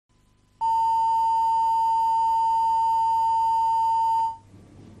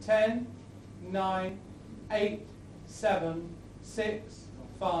10, 9, 8, 7, 6,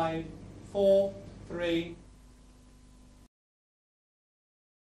 5, 4, 3.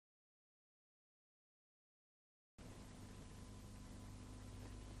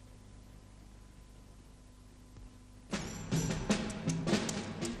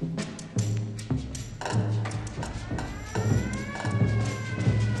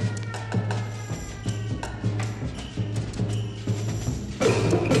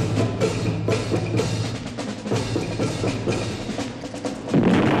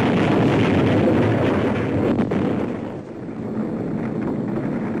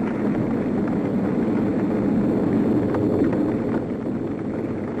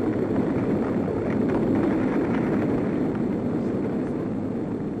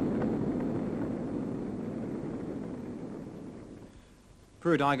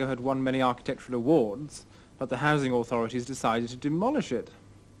 Pruitt-Igoe had won many architectural awards, but the housing authorities decided to demolish it.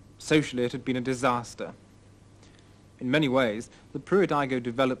 Socially, it had been a disaster. In many ways, the Pruitt-Igoe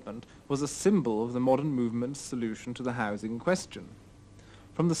development was a symbol of the modern movement's solution to the housing question.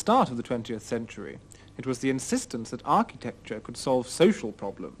 From the start of the 20th century, it was the insistence that architecture could solve social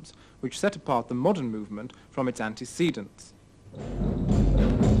problems which set apart the modern movement from its antecedents.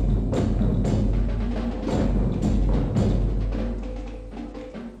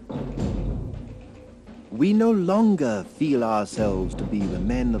 We no longer feel ourselves to be the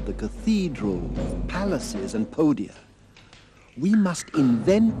men of the cathedrals, palaces, and podia. We must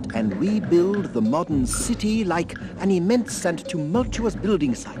invent and rebuild the modern city like an immense and tumultuous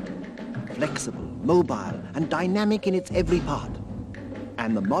building site, flexible, mobile, and dynamic in its every part.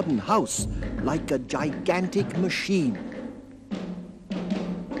 And the modern house like a gigantic machine.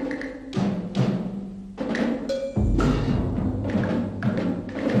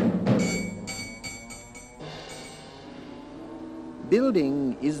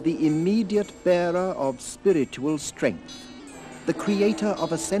 Building is the immediate bearer of spiritual strength, the creator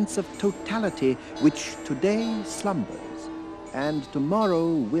of a sense of totality which today slumbers and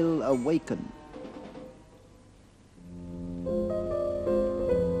tomorrow will awaken.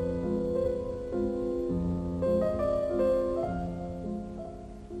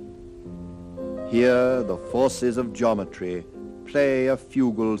 Here the forces of geometry play a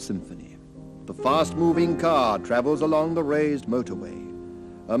fugal symphony. The fast-moving car travels along the raised motorway.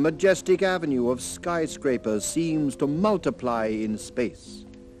 A majestic avenue of skyscrapers seems to multiply in space.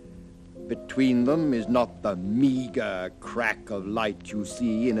 Between them is not the meager crack of light you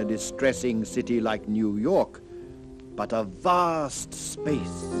see in a distressing city like New York, but a vast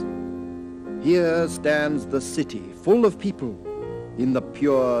space. Here stands the city, full of people, in the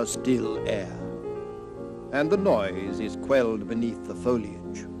pure, still air. And the noise is quelled beneath the foliage.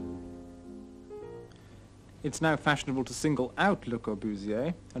 It's now fashionable to single out Le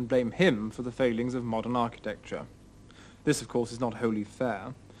Corbusier and blame him for the failings of modern architecture. This, of course, is not wholly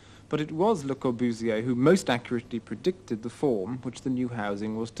fair, but it was Le Corbusier who most accurately predicted the form which the new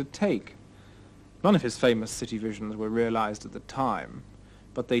housing was to take. None of his famous city visions were realized at the time,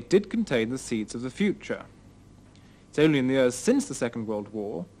 but they did contain the seeds of the future. It's only in the years since the Second World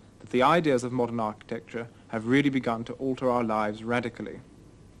War that the ideas of modern architecture have really begun to alter our lives radically.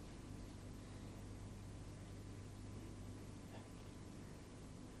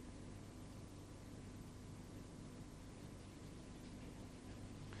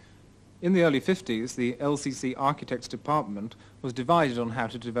 In the early 50s, the L.C.C. Architects Department was divided on how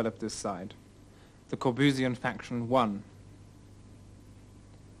to develop this site. The Corbusian faction won.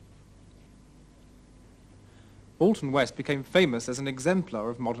 Bolton West became famous as an exemplar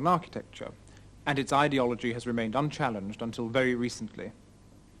of modern architecture, and its ideology has remained unchallenged until very recently.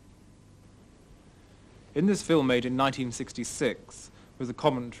 In this film made in 1966, with a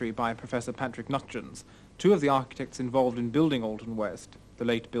commentary by Professor Patrick Nutchins, two of the architects involved in building Bolton West, the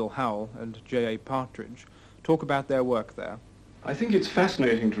late Bill Howell and J.A. Partridge, talk about their work there. I think it's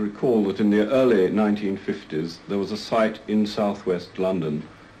fascinating to recall that in the early 1950s there was a site in southwest London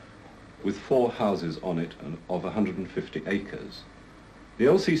with 4 houses on it of 150 acres. The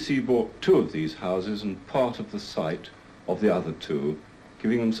L.C.C. bought 2 of these houses and part of the site of the other 2,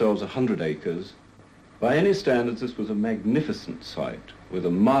 giving themselves 100 acres. By any standards, this was a magnificent site with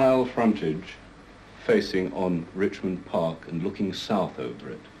a mile frontage facing on Richmond Park and looking south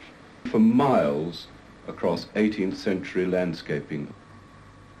over it. For miles across 18th century landscaping.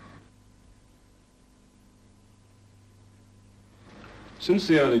 Since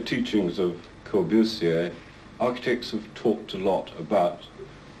the early teachings of Corbusier, architects have talked a lot about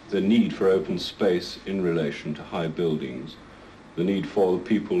the need for open space in relation to high buildings, the need for the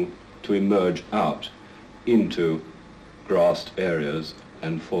people to emerge out into grassed areas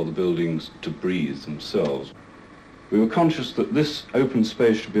and for the buildings to breathe themselves. We were conscious that this open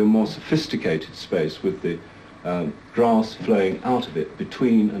space should be a more sophisticated space with the grass flowing out of it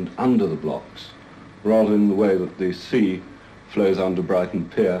between and under the blocks, rather than the way that the sea flows under Brighton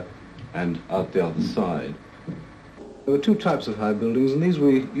Pier and out the other side. There were two types of high buildings, and these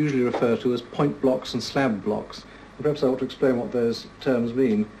we usually refer to as point blocks and slab blocks. And perhaps I ought to explain what those terms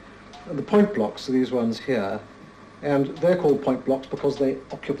mean. The point blocks are these ones here, and they're called point blocks because they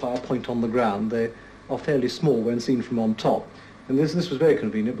occupy a point on the ground. They are fairly small when seen from on top. And this was very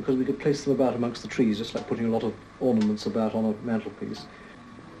convenient because we could place them about amongst the trees, just like putting a lot of ornaments about on a mantelpiece.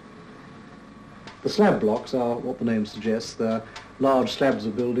 The slab blocks are what the name suggests. They're large slabs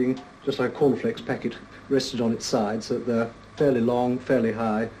of building, just like a cornflakes packet rested on its side, so that they're fairly long, fairly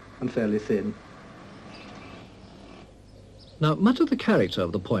high, and fairly thin. Now, much of the character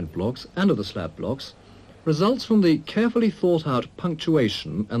of the point blocks and of the slab blocks results from the carefully thought out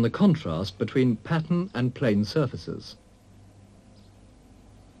punctuation and the contrast between pattern and plain surfaces.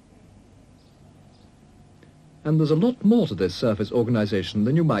 And there's a lot more to this surface organisation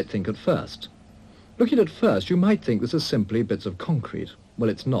than you might think at first. Looking at first, you might think this is simply bits of concrete. Well,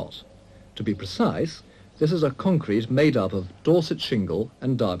 it's not. To be precise, this is a concrete made up of Dorset shingle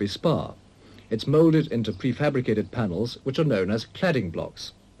and Derby spar. It's moulded into prefabricated panels, which are known as cladding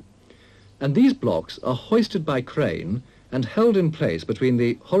blocks. And these blocks are hoisted by crane and held in place between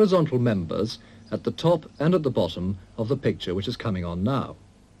the horizontal members at the top and at the bottom of the picture which is coming on now.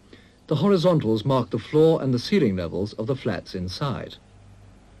 The horizontals mark the floor and the ceiling levels of the flats inside.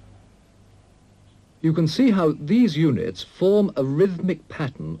 You can see how these units form a rhythmic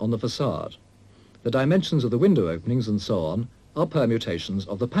pattern on the facade. The dimensions of the window openings and so on are permutations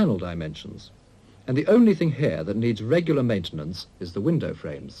of the panel dimensions. And the only thing here that needs regular maintenance is the window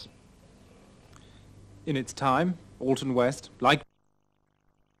frames. In its time, Alton West, like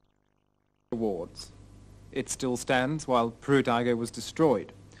wards, it still stands while Pruitt-Igoe was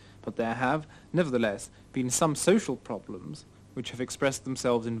destroyed. But there have, nevertheless, been some social problems which have expressed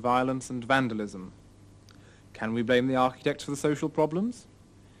themselves in violence and vandalism. Can we blame the architects for the social problems?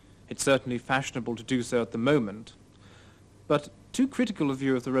 It's certainly fashionable to do so at the moment, but too critical a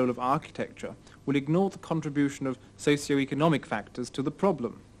view of the role of architecture will ignore the contribution of socio-economic factors to the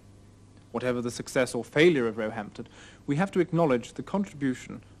problem. Whatever the success or failure of Roehampton, we have to acknowledge the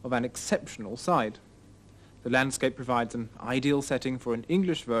contribution of an exceptional site. The landscape provides an ideal setting for an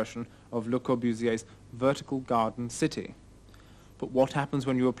English version of Le Corbusier's vertical garden city. But what happens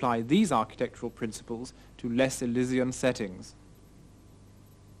when you apply these architectural principles to less Elysian settings?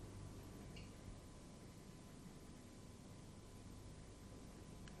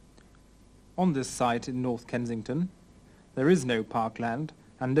 On this site in North Kensington, there is no parkland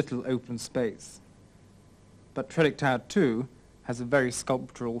and little open space. But Trellick Tower too has a very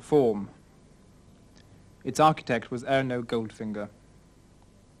sculptural form. Its architect was Erno Goldfinger.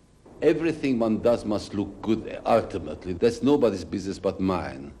 Everything one does must look good ultimately. That's nobody's business but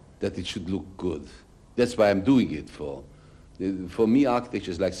mine, that it should look good. That's why I'm doing it for. For me,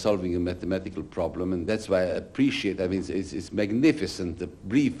 architecture is like solving a mathematical problem, and that's why I appreciate, I mean, it's magnificent. The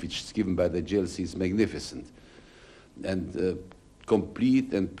brief which is given by the L.C.C is magnificent and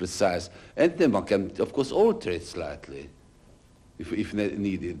complete and precise. And then one can, of course, alter it slightly if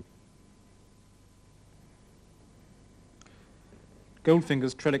needed.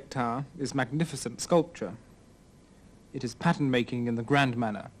 Goldfinger's Trellick Tower is magnificent sculpture. It is pattern-making in the grand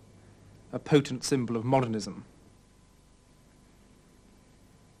manner, a potent symbol of modernism.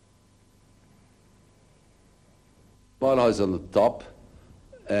 Ballhouse is on the top,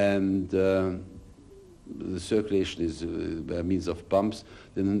 and the circulation is by means of pumps.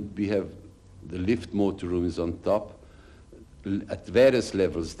 Then we have the lift motor room is on top. At various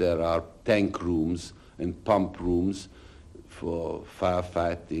levels there are tank rooms and pump rooms for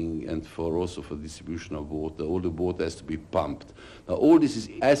firefighting and also for distribution of water. All the water has to be pumped. Now all this is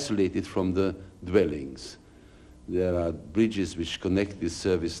isolated from the dwellings. There are bridges which connect this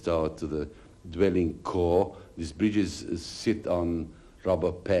service tower to the dwelling core. These bridges sit on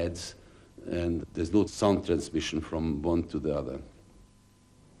rubber pads and there's no sound transmission from one to the other.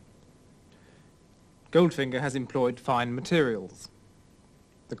 Goldfinger has employed fine materials.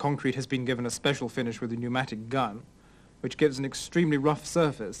 The concrete has been given a special finish with a pneumatic gun, which gives an extremely rough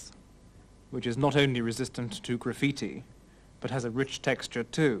surface, which is not only resistant to graffiti, but has a rich texture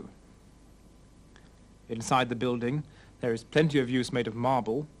too. Inside the building, there is plenty of use made of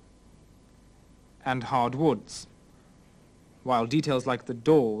marble and hard woods, while details like the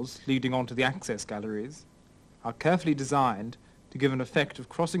doors leading onto the access galleries are carefully designed to give an effect of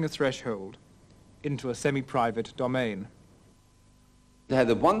crossing a threshold into a semi-private domain. They had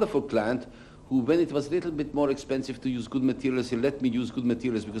a wonderful client who, when it was a little bit more expensive to use good materials, he let me use good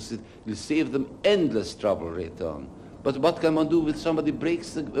materials because it will save them endless trouble later on. But what can one do if somebody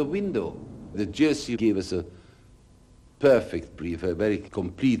breaks a window? The GSC gave us a perfect brief, a very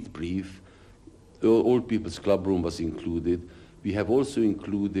complete brief. Old People's Club room was included. We have also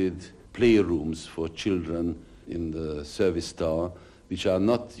included playrooms for children in the service tower, which are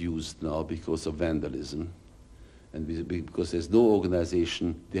not used now because of vandalism. And because there's no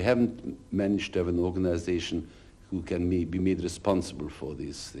organization, they haven't managed to have an organization who can be made responsible for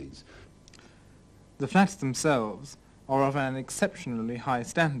these things. The flats themselves are of an exceptionally high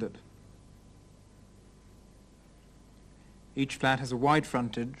standard. Each flat has a wide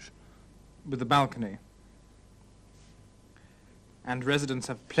frontage with a balcony, and residents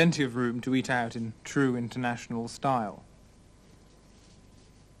have plenty of room to eat out in true international style.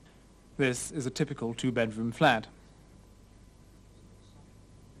 This is a typical two-bedroom flat.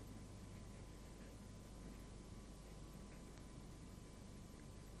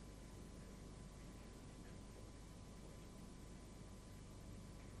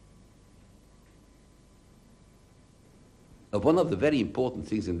 One of the very important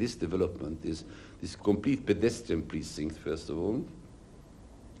things in this development is this complete pedestrian precinct, first of all,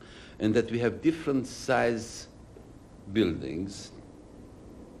 and that we have different size buildings,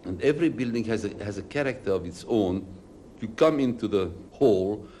 and every building has a character of its own. You come into the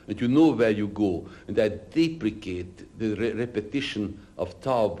hall and you know where you go, and I deprecate the repetition of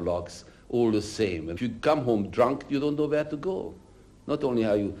tower blocks all the same. If you come home drunk, you don't know where to go. Not only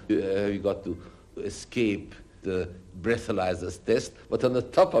have you got to escape the breathalyzer's test, but on the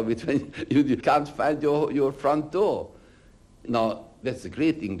top of it, when you can't find your front door. Now, that's a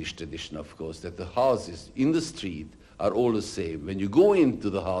great English tradition, of course, that the houses in the street are all the same. When you go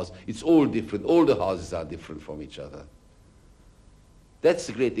into the house, it's all different. All the houses are different from each other. That's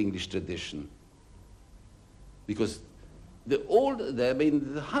a great English tradition. Because the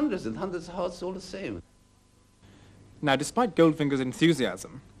hundreds and hundreds of houses are all the same. Now, despite Goldfinger's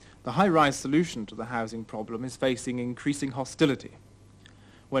enthusiasm, the high-rise solution to the housing problem is facing increasing hostility.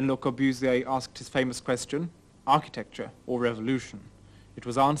 When Le Corbusier asked his famous question, architecture or revolution, it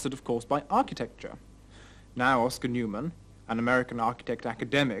was answered, of course, by architecture. Now Oscar Newman, an American architect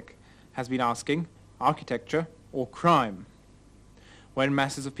academic, has been asking, architecture or crime? When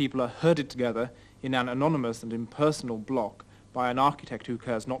masses of people are herded together in an anonymous and impersonal block by an architect who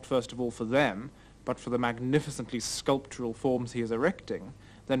cares not first of all for them, but for the magnificently sculptural forms he is erecting,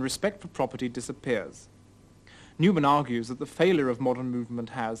 then respect for property disappears. Newman argues that the failure of modern movement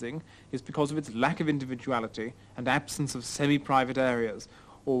housing is because of its lack of individuality and absence of semi-private areas,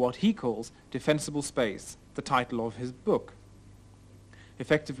 or what he calls defensible space, the title of his book.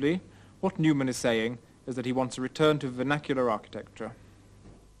 Effectively, what Newman is saying is that he wants a return to vernacular architecture.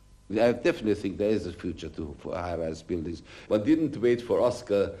 I definitely think there is a future for high-rise buildings. One didn't wait for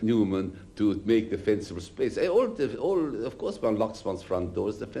Oscar Newman to make defensible space. Of course, one locks one's front door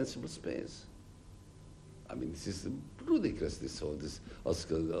is defensible space. I mean, this is ludicrous, this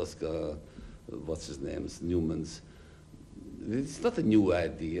Oscar, what's his name, Newman's. It's not a new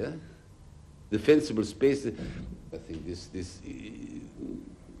idea. Defensible space, I think this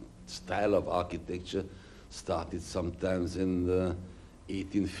style of architecture started sometimes in the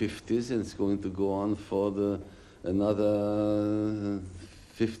 1850s, and it's going to go on for another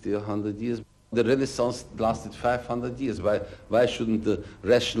 50 or 100 years. The Renaissance lasted 500 years. Why shouldn't the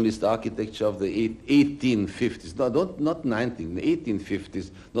rationalist architecture of the 1850s, not 19, the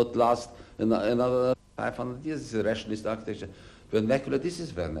 1850s, not last another 500 years? It's a rationalist architecture. Vernacular, this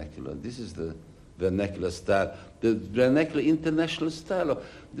is vernacular. This is the vernacular style. The vernacular international style,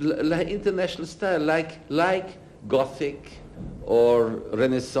 like Gothic, or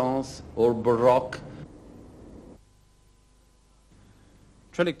Renaissance, or Baroque.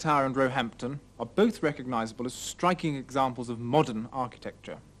 Trellick Tower and Roehampton are both recognisable as striking examples of modern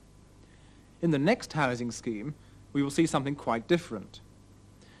architecture. In the next housing scheme, we will see something quite different.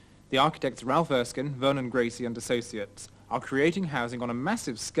 The architects Ralph Erskine, Vernon Gracie and Associates are creating housing on a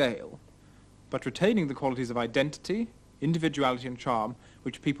massive scale, but retaining the qualities of identity, individuality and charm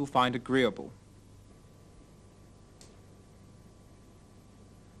which people find agreeable.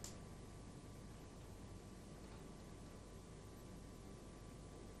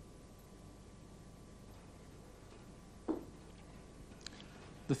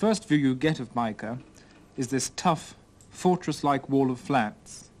 The first view you get of Byker is this tough, fortress-like wall of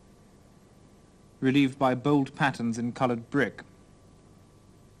flats, relieved by bold patterns in coloured brick.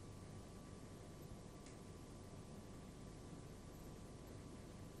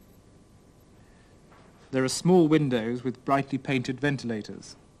 There are small windows with brightly painted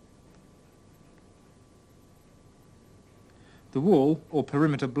ventilators. The wall, or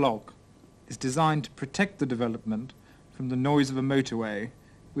perimeter block, is designed to protect the development from the noise of a motorway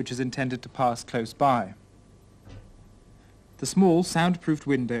which is intended to pass close by. The small, soundproofed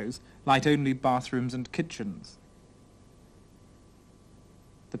windows light only bathrooms and kitchens.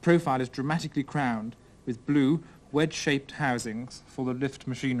 The profile is dramatically crowned with blue, wedge-shaped housings for the lift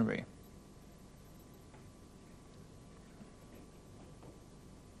machinery.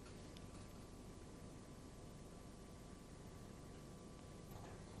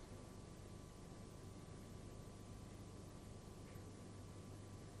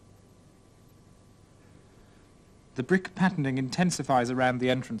 The brick patterning intensifies around the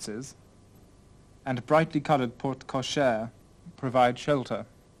entrances, and brightly coloured porte-cochère provide shelter.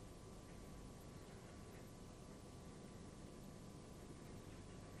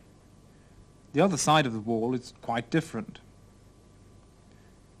 The other side of the wall is quite different.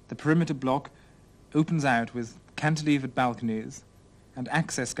 The perimeter block opens out with cantilevered balconies and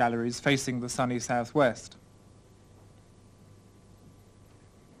access galleries facing the sunny southwest.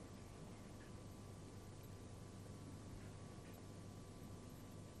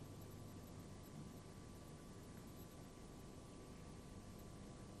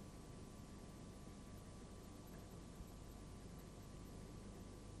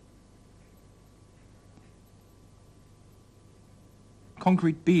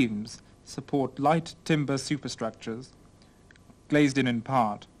 Concrete beams support light timber superstructures, glazed in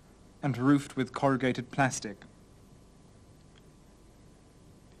part, and roofed with corrugated plastic.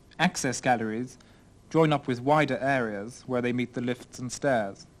 Access galleries join up with wider areas where they meet the lifts and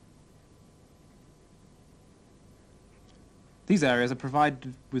stairs. These areas are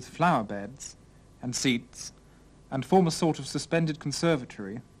provided with flower beds and seats and form a sort of suspended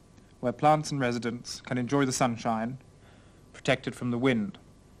conservatory where plants and residents can enjoy the sunshine, protected from the wind.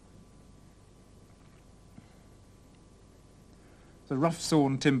 The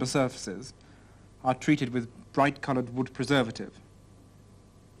rough-sawn timber surfaces are treated with bright-coloured wood preservative.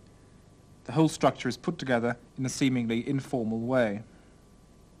 The whole structure is put together in a seemingly informal way.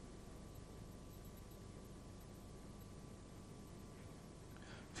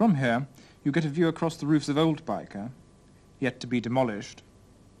 From here, you get a view across the roofs of Old Byker, yet to be demolished.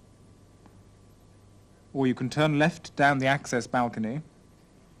 Or you can turn left down the access balcony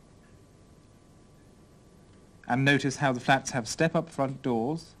and notice how the flats have step-up front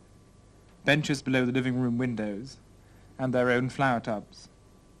doors, benches below the living room windows, and their own flower tubs.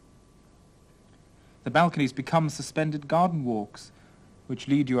 The balconies become suspended garden walks which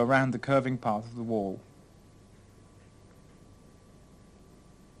lead you around the curving path of the wall.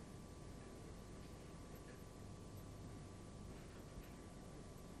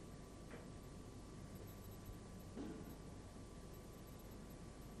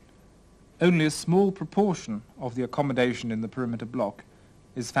 Only a small proportion of the accommodation in the perimeter block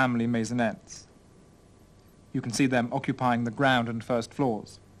is family maisonettes. You can see them occupying the ground and first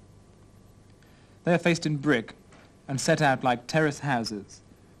floors. They are faced in brick and set out like terrace houses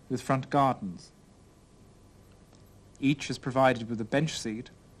with front gardens. Each is provided with a bench seat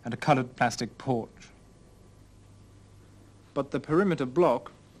and a coloured plastic porch. But the perimeter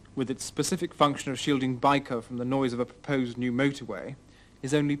block, with its specific function of shielding Byker from the noise of a proposed new motorway,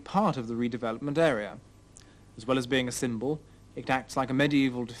 is only part of the redevelopment area. As well as being a symbol, it acts like a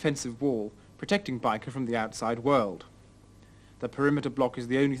medieval defensive wall, protecting Byker from the outside world. The perimeter block is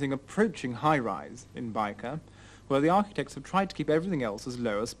the only thing approaching high-rise in Byker, where the architects have tried to keep everything else as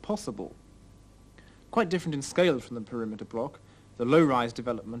low as possible. Quite different in scale from the perimeter block, the low-rise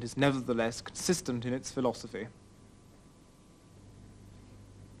development is nevertheless consistent in its philosophy.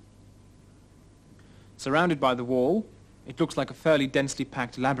 Surrounded by the wall, it looks like a fairly densely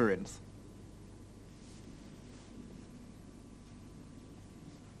packed labyrinth.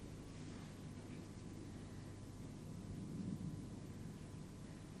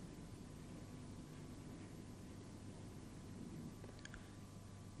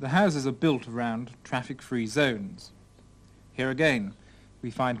 The houses are built around traffic-free zones. Here again,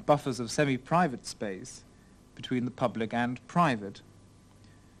 we find buffers of semi-private space between the public and private.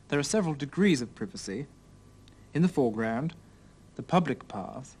 There are several degrees of privacy. In the foreground, the public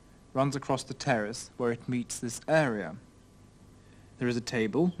path runs across the terrace where it meets this area. There is a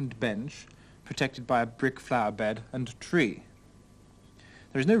table and bench protected by a brick flower bed and a tree.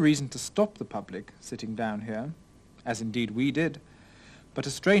 There is no reason to stop the public sitting down here, as indeed we did, but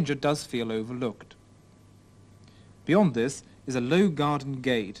a stranger does feel overlooked. Beyond this is a low garden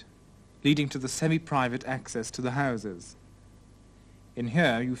gate leading to the semi-private access to the houses. In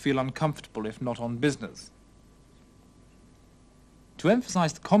here, you feel uncomfortable if not on business. To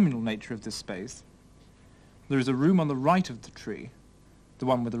emphasize the communal nature of this space, there is a room on the right of the tree, the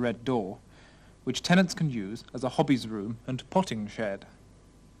one with the red door, which tenants can use as a hobbies room and potting shed.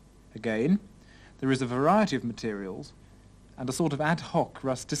 Again, there is a variety of materials and a sort of ad hoc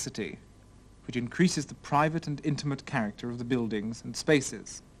rusticity, which increases the private and intimate character of the buildings and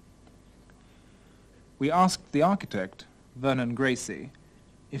spaces. We asked the architect, Vernon Gracie,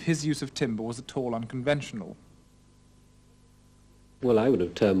 if his use of timber was at all unconventional. Well, I would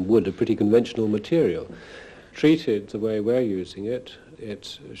have termed wood a pretty conventional material. Treated the way we're using it,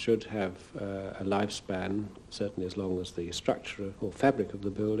 it should have a lifespan, certainly as long as the structure or fabric of the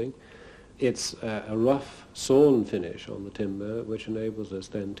building. It's a rough sawn finish on the timber, which enables us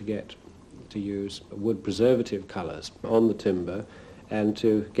then to use wood preservative colours on the timber and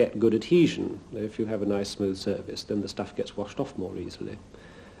to get good adhesion. If you have a nice smooth surface, then the stuff gets washed off more easily.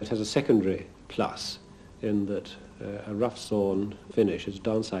 It has a secondary plus in that a rough sawn finish is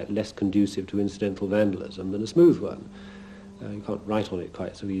darn sight less conducive to incidental vandalism than a smooth one. You can't write on it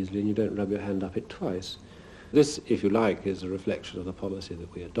quite so easily, and you don't rub your hand up it twice. This, if you like, is a reflection of the policy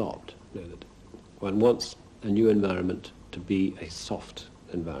that we adopt. You know, that one wants a new environment to be a soft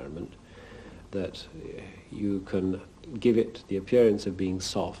environment, that you can give it the appearance of being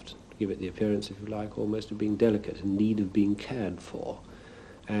soft, give it the appearance, if you like, almost of being delicate, in need of being cared for.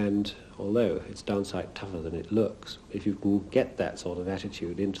 And although it's downsight tougher than it looks, if you can get that sort of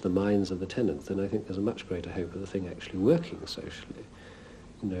attitude into the minds of the tenants, then I think there's a much greater hope of the thing actually working socially.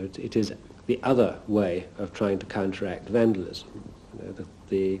 You know, it is the other way of trying to counteract vandalism. You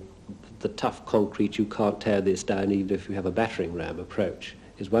know, the tough concrete, you can't tear this down even if you have a battering ram approach,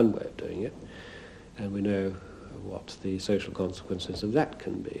 is one way of doing it. And we know what the social consequences of that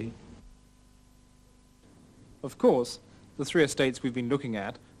can be. Of course, the three estates we've been looking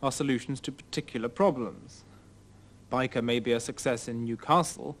at are solutions to particular problems. Byker may be a success in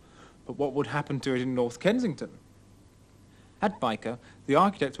Newcastle, but what would happen to it in North Kensington? At Byker, the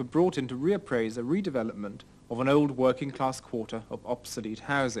architects were brought in to reappraise a redevelopment of an old working-class quarter of obsolete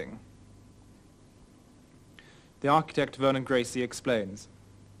housing. The architect Vernon Gracie explains.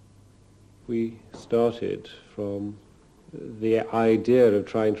 We started from the idea of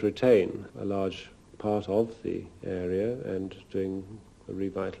trying to retain a large part of the area and doing a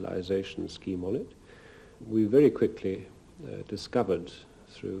revitalisation scheme on it. We very quickly discovered,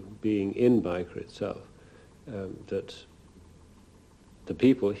 through being in Byker itself, that the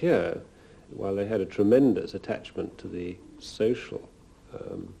people here, while they had a tremendous attachment to the social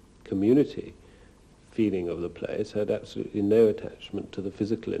community feeling of the place, had absolutely no attachment to the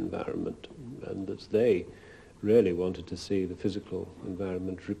physical environment, and that they really wanted to see the physical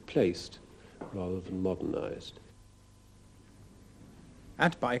environment replaced rather than modernised.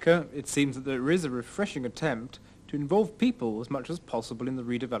 At Byker, it seems that there is a refreshing attempt to involve people as much as possible in the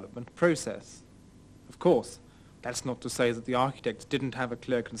redevelopment process. Of course, that's not to say that the architects didn't have a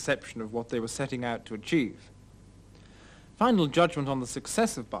clear conception of what they were setting out to achieve. Final judgment on the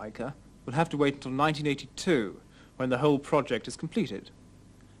success of Byker will have to wait until 1982, when the whole project is completed.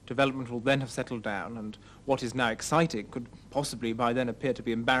 Development will then have settled down, and what is now exciting could possibly by then appear to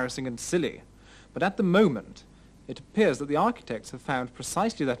be embarrassing and silly. But at the moment, it appears that the architects have found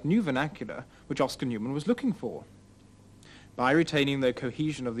precisely that new vernacular which Oscar Newman was looking for. By retaining the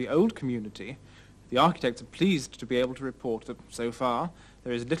cohesion of the old community, the architects are pleased to be able to report that, so far,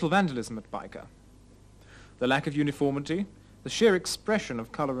 there is little vandalism at Byker. The lack of uniformity, the sheer expression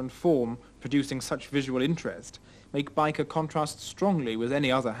of colour and form producing such visual interest, make Byker contrast strongly with any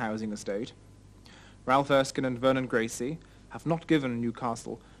other housing estate. Ralph Erskine and Vernon Gracie have not given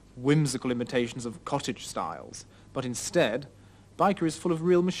Newcastle whimsical imitations of cottage styles, but instead, Byker is full of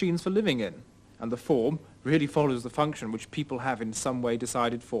real machines for living in, and the form really follows the function which people have in some way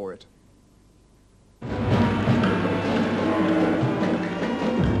decided for it.